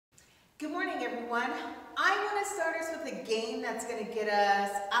Good morning, everyone. I want to start us with a game that's going to get us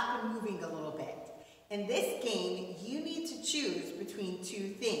up and moving a little bit. In this game, you need to choose between two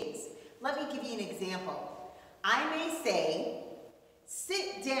things. Let me give you an example. I may say,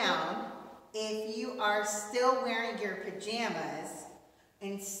 sit down if you are still wearing your pajamas,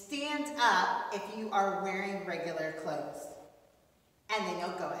 and stand up if you are wearing regular clothes. And then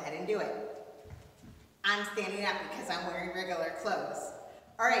you'll go ahead and do it. I'm standing up because I'm wearing regular clothes.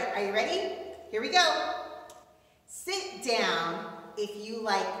 All right, are you ready? Here we go. Sit down if you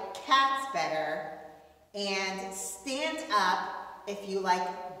like cats better, and stand up if you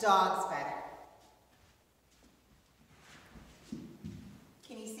like dogs better.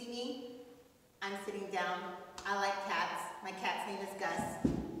 Can you see me? I'm sitting down. I like cats. My cat's name is Gus.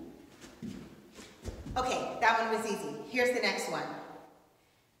 Okay, that one was easy. Here's the next one.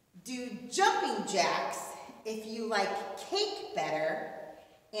 Do jumping jacks if you like cake better,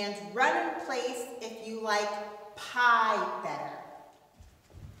 and run in place if you like pie better.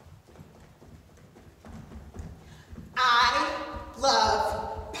 I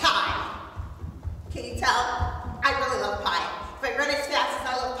love pie. Can you tell? I really love pie. If I run as fast as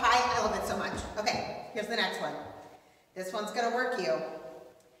I love pie, I love it so much. Okay, here's the next one. This one's gonna work you.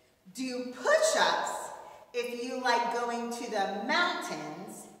 Do push-ups if you like going to the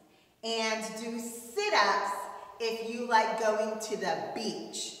mountains, and do sit-ups if you like going to the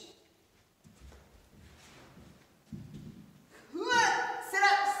beach.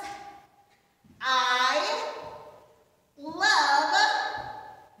 Sit-ups. I love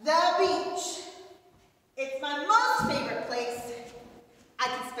the beach. It's my most favorite place. I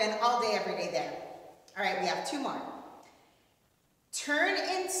could spend all day, every day there. All right, we have two more. Turn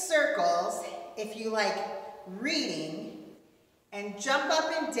in circles if you like reading, and jump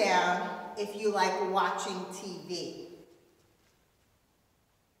up and down if you like watching TV.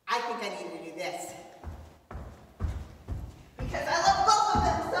 I think I need to do this because I love both of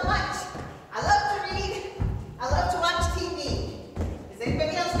them so much. I love to read. I love to watch TV. Is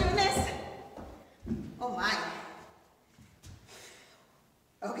anybody else doing this? Oh my.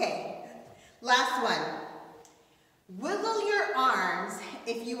 Okay, last one. Wiggle your arms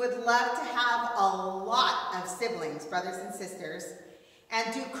if you would love to have a lot of siblings, brothers and sisters,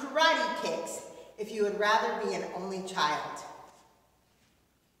 and do karate kicks if you would rather be an only child.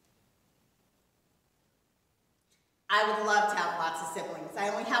 I would love to have lots of siblings. I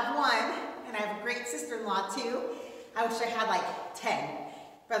only have one, and I have a great sister-in-law too. I wish I had like 10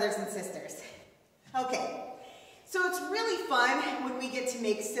 brothers and sisters. Okay, so it's really fun when we get to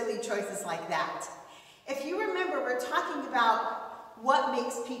make silly choices like that. If you remember, we're talking about what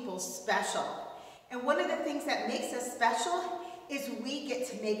makes people special. And one of the things that makes us special is we get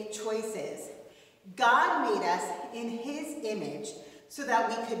to make choices. God made us in His image so that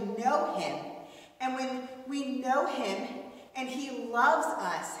we could know Him. And when we know Him and He loves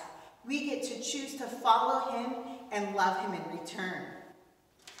us, we get to choose to follow Him and love Him in return.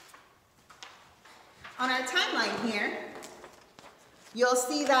 On our timeline here, you'll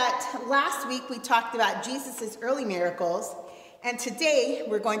see that last week we talked about Jesus' early miracles, and today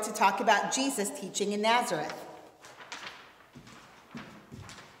we're going to talk about Jesus teaching in Nazareth.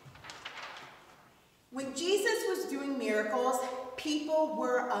 When Jesus was doing miracles, people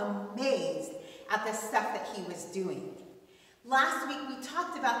were amazed at the stuff that He was doing. Last week we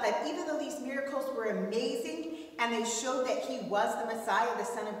talked about that even though these miracles were amazing and they showed that He was the Messiah, the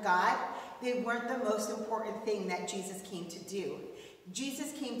Son of God, they weren't the most important thing that Jesus came to do.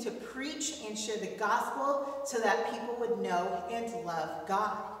 Jesus came to preach and share the gospel so that people would know and love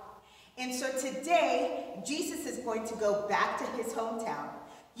God. And so today, Jesus is going to go back to His hometown.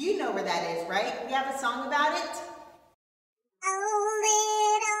 You know where that is, right? We have a song about it. Oh,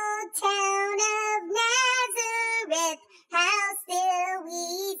 little town of Nazareth, how still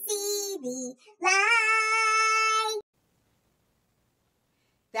we see thee lie.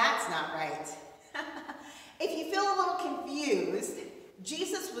 That's not right. If you feel a little confused,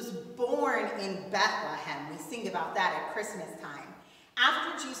 Jesus was born in Bethlehem. We sing about that at Christmas time.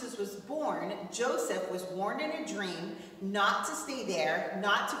 After Jesus was born, Joseph was warned in a dream not to stay there,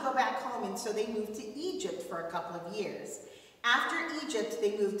 not to go back home, and so they moved to Egypt for a couple of years. After Egypt,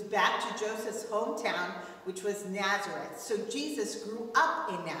 they moved back to Joseph's hometown, which was Nazareth. So Jesus grew up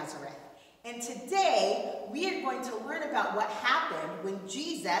in Nazareth. And today, we are going to learn about what happened when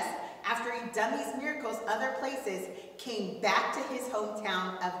Jesus, after he'd done these miracles other places, came back to his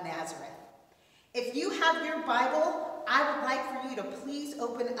hometown of Nazareth. If you have your Bible, I would like for you to please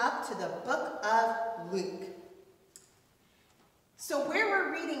open up to the book of Luke. So where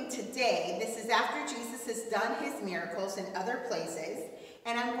we're reading today, this is after Jesus has done his miracles in other places,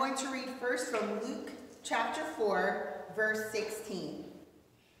 And I'm going to read first from Luke chapter 4, verse 16.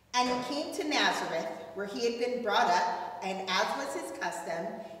 And he came to Nazareth, where he had been brought up, and as was his custom,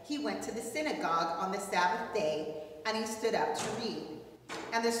 he went to the synagogue on the Sabbath day, and he stood up to read.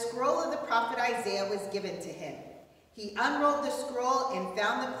 And the scroll of the prophet Isaiah was given to him. He unrolled the scroll and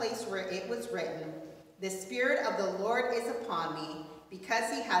found the place where it was written, "The Spirit of the Lord is upon me,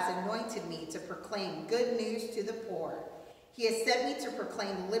 because he has anointed me to proclaim good news to the poor. He has sent me to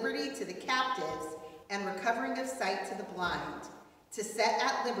proclaim liberty to the captives and recovering of sight to the blind, to set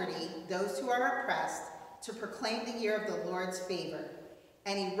at liberty those who are oppressed, to proclaim the year of the Lord's favor."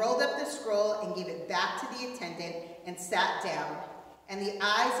 And he rolled up the scroll and gave it back to the attendant and sat down. And the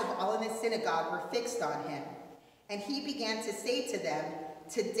eyes of all in the synagogue were fixed on him. And he began to say to them,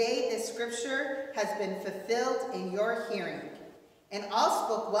 "Today this scripture has been fulfilled in your hearing." And all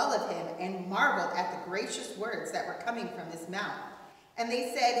spoke well of him and marveled at the gracious words that were coming from his mouth. And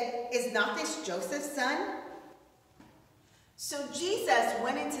they said, "Is not this Joseph's son?" So Jesus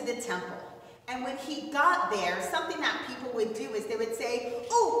went into the temple. And when he got there, something that people would do is they would say,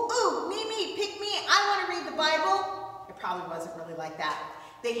 "Ooh, me, pick me, I want to read the Bible." It probably wasn't really like that.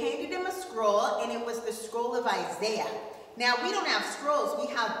 They handed him a scroll, and it was the scroll of Isaiah. Now, we don't have scrolls, we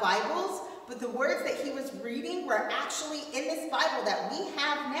have Bibles, but the words that he was reading were actually in this Bible that we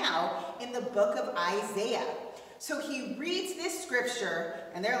have now in the book of Isaiah. So he reads this scripture,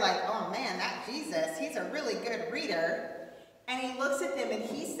 and they're like, "Oh man, that Jesus, he's a really good reader." And he looks at them and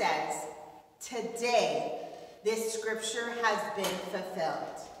he says, "Today, this scripture has been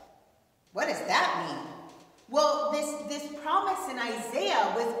fulfilled." What does that mean? Well, this promise in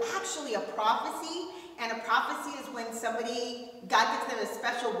Isaiah was actually a prophecy, and a prophecy is when God gives them a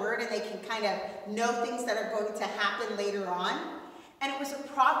special word and they can kind of know things that are going to happen later on. And it was a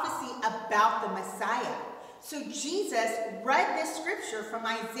prophecy about the Messiah. So Jesus read this scripture from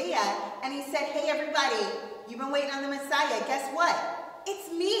Isaiah and he said, "Hey everybody, you've been waiting on the Messiah. Guess what?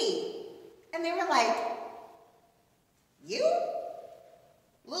 It's me." And they were like, "You?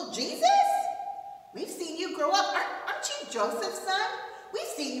 Little Jesus? We've seen you grow up. Aren't you Joseph's son? We've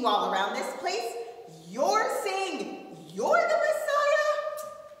seen you all around this place. You're saying you're the Messiah?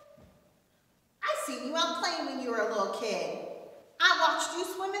 I've seen you out playing when you were a little kid. I watched you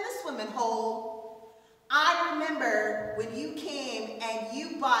swim in the swimming hole. I remember when you came and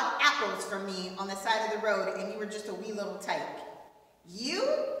you bought apples from me on the side of the road and you were just a wee little tyke. You,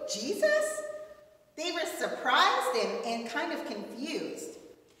 Jesus?" They were surprised and kind of confused.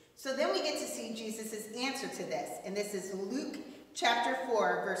 So then we get to see Jesus' answer to this. And this is Luke chapter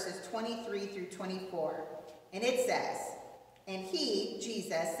 4, verses 23 through 24. And it says, "And he,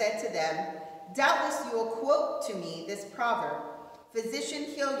 Jesus, said to them, 'Doubtless you will quote to me this proverb, "Physician,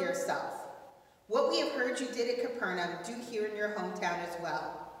 heal yourself. What we have heard you did at Capernaum, do here in your hometown as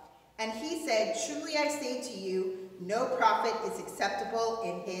well." And he said, "Truly I say to you, no prophet is acceptable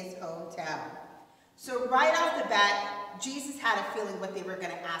in his hometown." So right off the bat, Jesus had a feeling what they were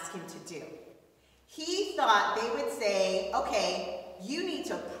going to ask him to do. He thought they would say, "Okay, you need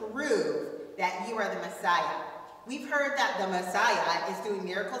to prove that you are the Messiah. We've heard that the Messiah is doing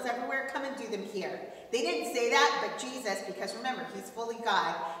miracles everywhere. Come and do them here." They didn't say that, but Jesus, because remember, he's fully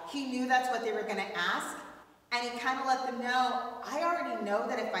God, he knew that's what they were going to ask. And he kind of let them know, "I already know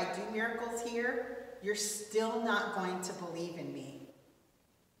that if I do miracles here, you're still not going to believe in me."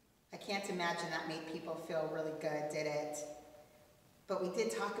 I can't imagine that made people feel really good, did it? But we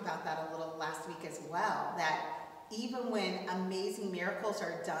did talk about that a little last week as well, that even when amazing miracles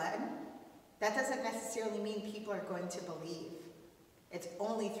are done, that doesn't necessarily mean people are going to believe. It's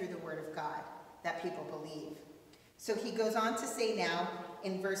only through the word of God that people believe. So he goes on to say now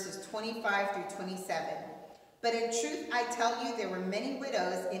in verses 25 through 27, "But in truth I tell you, there were many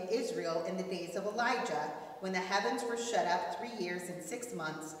widows in Israel in the days of Elijah, when the heavens were shut up 3 years and 6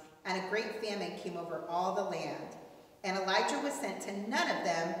 months, and a great famine came over all the land. And Elijah was sent to none of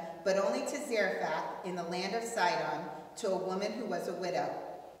them, but only to Zarephath in the land of Sidon, to a woman who was a widow.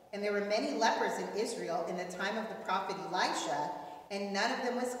 And there were many lepers in Israel in the time of the prophet Elisha, and none of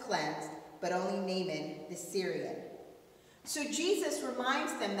them was cleansed, but only Naaman the Syrian." So Jesus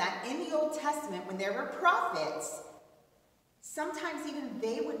reminds them that in the Old Testament, when there were prophets, sometimes even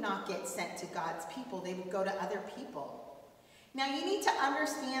they would not get sent to God's people. They would go to other people. Now you need to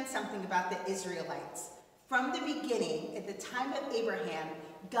understand something about the Israelites. From the beginning, at the time of Abraham,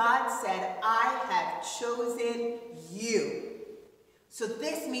 God said, "I have chosen you." So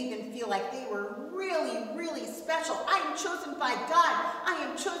this made them feel like they were really, really special. I am chosen by God. I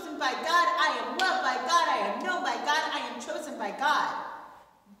am chosen by God. I am loved by God. I am known by God. I am chosen by God.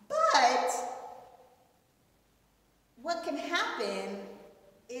 But what can happen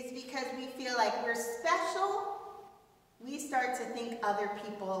feel like we're special, we start to think other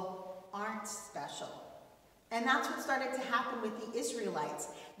people aren't special. And that's what started to happen with the Israelites.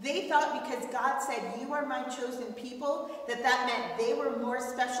 They thought because God said, you are my chosen people, that meant they were more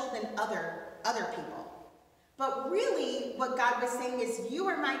special than other people. But really, what God was saying is, you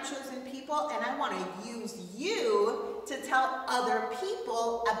are my chosen people, and I want to use you to tell other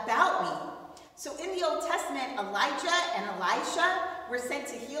people about me. So in the Old Testament, Elijah and Elisha were sent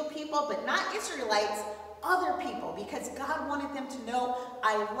to heal people, but not Israelites, other people, because God wanted them to know,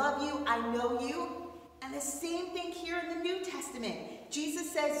 I love you, I know you. And the same thing here in the New Testament.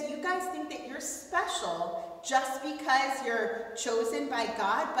 Jesus says, you guys think that you're special just because you're chosen by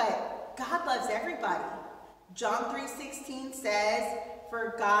God, but God loves everybody. John 3:16 says,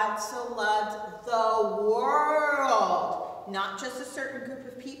 for God so loved the world, not just a certain group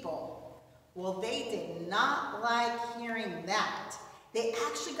of people. Well, they did not like hearing that. They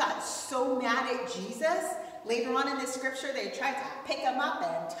actually got so mad at Jesus. Later on in this scripture, they tried to pick him up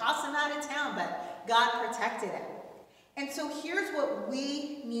and toss him out of town, but God protected him. And so here's what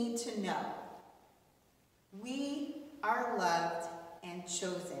we need to know. We are loved and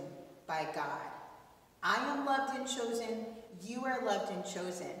chosen by God. I am loved and chosen. You are loved and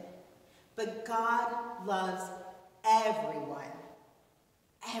chosen. But God loves everyone.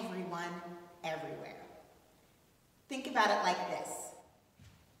 Everyone, everywhere. Think about it like this.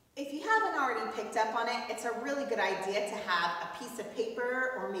 If you haven't already picked up on it, it's a really good idea to have a piece of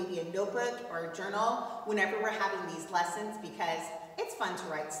paper or maybe a notebook or a journal whenever we're having these lessons, because it's fun to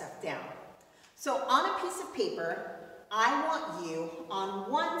write stuff down. So on a piece of paper, I want you on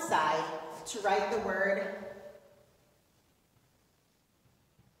one side to write the word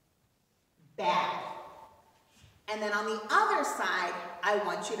bad. And then on the other side, I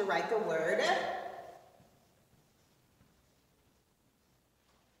want you to write the word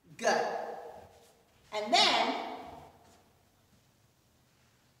good. And then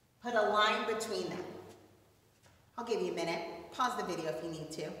put a line between them. I'll give you a minute. Pause the video if you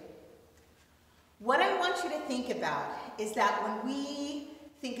need to. What I want you to think about is that when we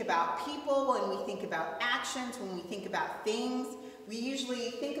think about people, when we think about actions, when we think about things, we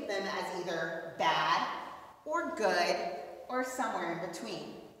usually think of them as either bad or good or somewhere in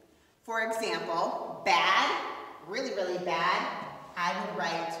between. For example, bad, really, really bad, I would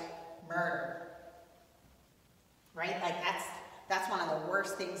write murder. Right? Like that's one of the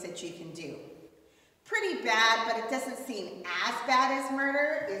worst things that you can do. Pretty bad, but it doesn't seem as bad as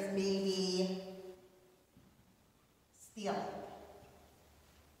murder, is maybe stealing.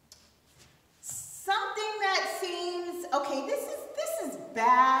 Something that seems, okay, this is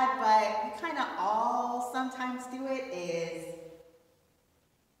bad, but we kind of all sometimes do it, is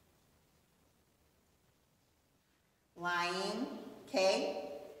lying, okay?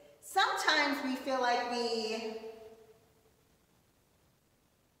 Sometimes we feel like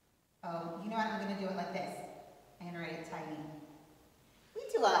oh, you know what, I'm going to do it like this. I'm going to write it tiny. We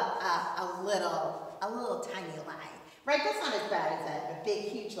do a little tiny lie. Right, that's not as bad as a big,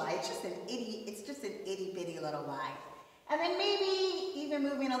 huge lie. It's just an itty bitty little lie. And then maybe even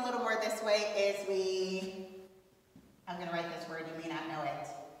moving a little more this way is I'm going to write this word, you may not know it.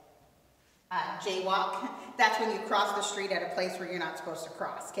 Jaywalk. That's when you cross the street at a place where you're not supposed to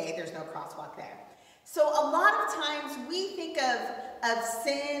cross, okay? There's no crosswalk there. So a lot of times we think of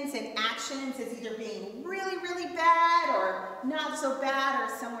sins and actions as either being really, really bad or not so bad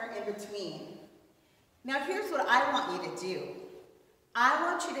or somewhere in between. Now here's what I want you to do. I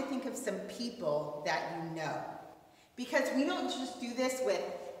want you to think of some people that you know. Because we don't just do this with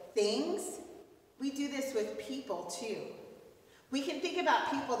things, we do this with people too. We can think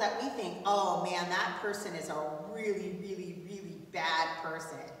about people that we think, oh man, that person is a really, really, really bad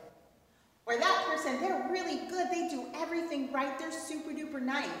person. Or that person, they're really good, they do everything right, they're super duper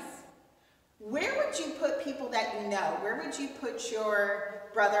nice. Where would you put people that you know? Where would you put your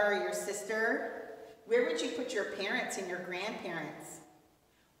brother or your sister? Where would you put your parents and your grandparents?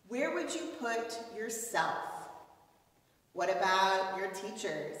 Where would you put yourself? What about your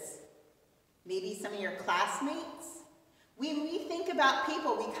teachers? Maybe some of your classmates? When we think about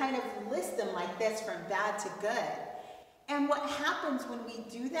people, we kind of list them like this from bad to good. And what happens when we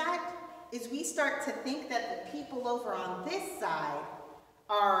do that is we start to think that the people over on this side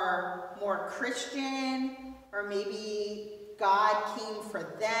are more Christian, or maybe God came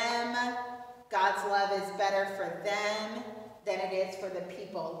for them. God's love is better for them than it is for the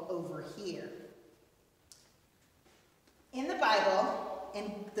people over here. In the Bible,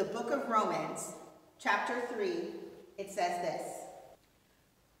 in the book of Romans, chapter 3, it says this: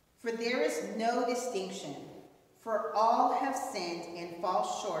 "For there is no distinction, For all have sinned and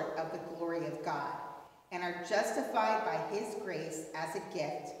fall short of the glory of God, and are justified by his grace as a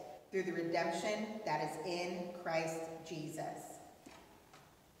gift through the redemption that is in Christ Jesus.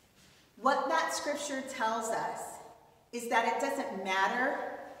 What that scripture tells us is that it doesn't matter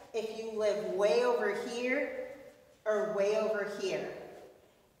if you live way over here or way over here.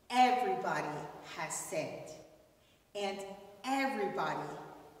 Everybody has sinned, and everybody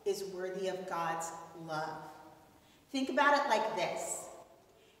is worthy of God's love. Think about it like this.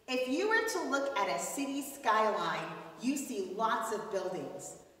 If you were to look at a city skyline, you see lots of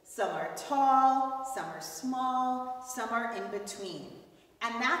buildings. Some are tall, some are small, some are in between.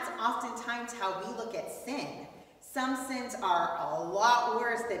 And that's oftentimes how we look at sin. Some sins are a lot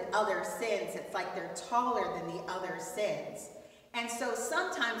worse than other sins. It's like they're taller than the other sins. And so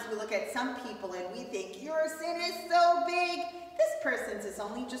sometimes we look at some people and we think, your sin is so big, this person's is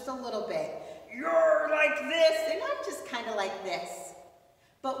only just a little bit. You're like this, and I'm just kind of like this.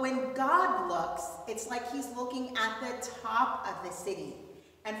 But when God looks, it's like he's looking at the top of the city.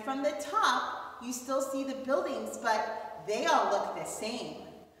 And from the top, you still see the buildings, but they all look the same.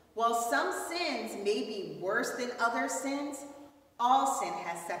 While some sins may be worse than other sins, all sin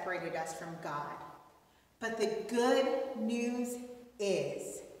has separated us from God. But the good news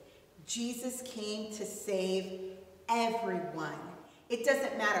is Jesus came to save everyone. It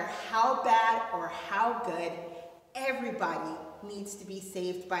doesn't matter how bad or how good, everybody needs to be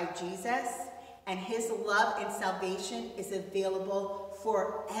saved by Jesus, and his love and salvation is available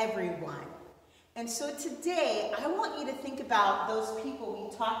for everyone. And so today, I want you to think about those people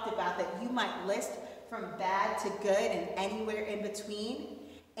we talked about that you might list from bad to good and anywhere in between,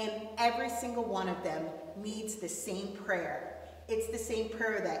 and every single one of them needs the same prayer. It's the same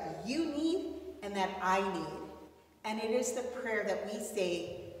prayer that you need and that I need. And it is the prayer that we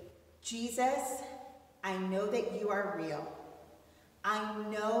say, Jesus, I know that you are real. I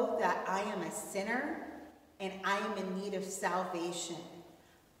know that I am a sinner and I am in need of salvation.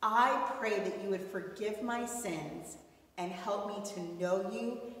 I pray that you would forgive my sins and help me to know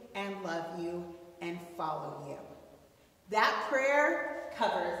you and love you and follow you. That prayer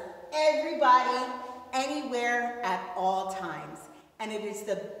covers everybody, anywhere, at all times. And it is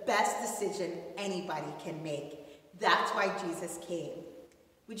the best decision anybody can make. That's why Jesus came.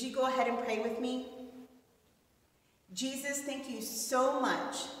 Would you go ahead and pray with me? Jesus, thank you so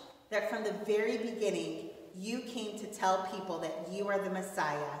much that from the very beginning, you came to tell people that you are the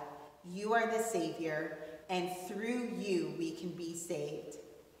Messiah, you are the Savior, and through you we can be saved.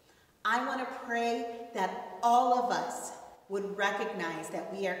 I want to pray that all of us would recognize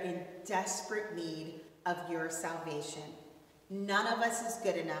that we are in desperate need of your salvation. None of us is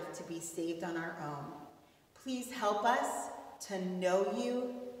good enough to be saved on our own. Please help us to know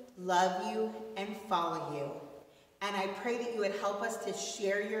you, love you, and follow you. And I pray that you would help us to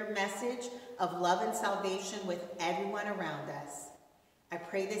share your message of love and salvation with everyone around us. I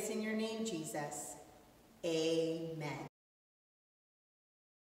pray this in your name, Jesus. Amen.